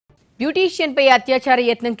Beautician పై అత్యాచార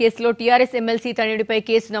యత్నం కేసులో టీఆర్ఎస్ ఎమ్మెల్సీ తనయుడిపై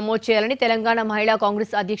కేసు నమోదు చేయాలని తెలంగాణ మహిళా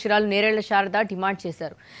కాంగ్రెస్ అధ్యక్షురాలు నేరెళ్ల శారద డిమాండ్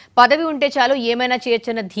చేశారు. పదవి ఉంటే చాలు ఏమైనా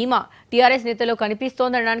చేయొచ్చన్న ధీమా టీఆర్ఎస్ నేతలో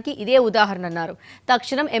కనిపిస్తోందనడానికి ఇదే ఉదాహరణ అన్నారు.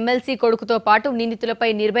 తక్షణం ఎమ్మెల్సీ కొడుకుతో పాటు నిందితులపై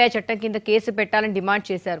నిర్భయ చట్టం కింద కేసు పెట్టాలని డిమాండ్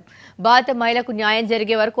చేశారు. బాధిత మహిళకు న్యాయం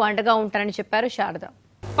జరిగే వరకు అండగా ఉంటానని చెప్పారు శారద.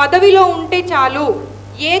 పదవిలో ఉంటే చాలు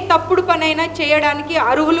ఏ తప్పుడు పనైనా చేయడానికి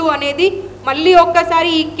అర్హులు అనేది మళ్ళీ ఒక్కసారి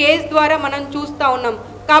ఈ కేసు ద్వారా మనం చూస్తూ ఉన్నాం.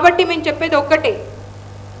 కాబట్టి మేము చెప్పేది ఒక్కటే,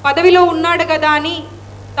 పదవిలో ఉన్నాడు కదా అని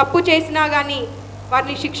తప్పు చేసినా కానీ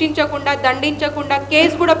వారిని శిక్షించకుండా దండించకుండా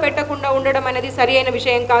కేసు కూడా పెట్టకుండా ఉండడం అనేది సరి అయిన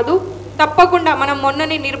విషయం కాదు. తప్పకుండా మనం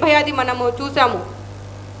మొన్నని నిర్భయాది మనము చూసాము.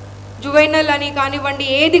 జువైనల్ అని కానివ్వండి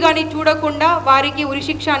ఏది కానీ చూడకుండా వారికి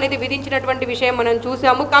ఉరిశిక్ష అనేది విధించినటువంటి విషయం మనం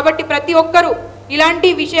చూసాము. కాబట్టి ప్రతి ఒక్కరూ ఇలాంటి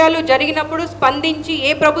విషయాలు జరిగినప్పుడు స్పందించి ఏ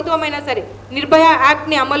ప్రభుత్వమైనా సరే నిర్భయ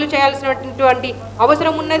యాక్ట్ని అమలు చేయాల్సినటువంటి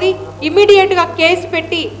అవసరం ఉన్నది. ఇమ్మీడియట్గా కేసు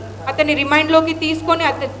పెట్టి అతన్ని రిమైండ్లోకి తీసుకొని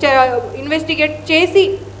ఇన్వెస్టిగేట్ చేసి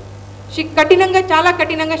కఠినంగా చాలా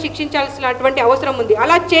కఠినంగా శిక్షించాల్సినటువంటి అవసరం ఉంది.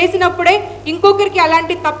 అలా చేసినప్పుడే ఇంకొకరికి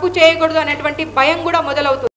అలాంటి తప్పు చేయకూడదు అనేటువంటి భయం కూడా మొదలవుతుంది.